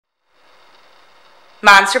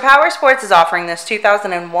Monster Powersports is offering this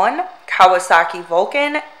 2001 Kawasaki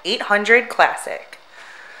Vulcan 800 Classic.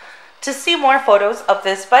 To see more photos of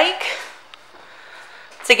this bike,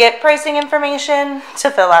 to get pricing information, to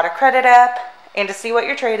fill out a credit app, and to see what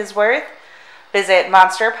your trade is worth, visit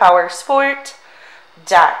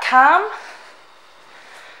monsterpowersport.com.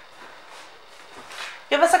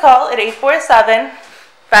 Give us a call at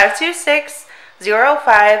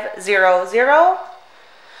 847-526-0500.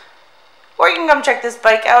 Or you can come check this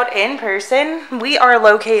bike out in person. We are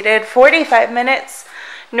located 45 minutes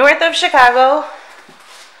north of Chicago.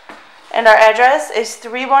 And our address is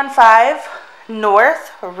 315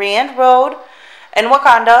 North Rand Road in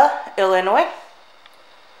Wauconda, Illinois.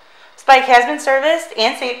 This bike has been serviced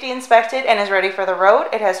and safety inspected and is ready for the road.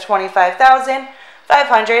 It has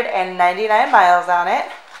 25,599 miles on it.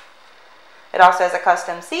 It also has a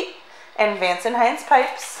custom seat and Vance & Hines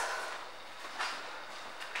pipes.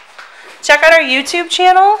 Check out our YouTube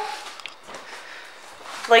channel.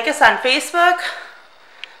 Like us on Facebook.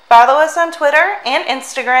 Follow us on Twitter and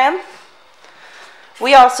Instagram.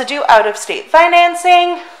 We also do out-of-state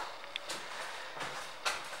financing.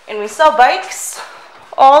 And we sell bikes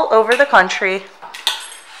all over the country.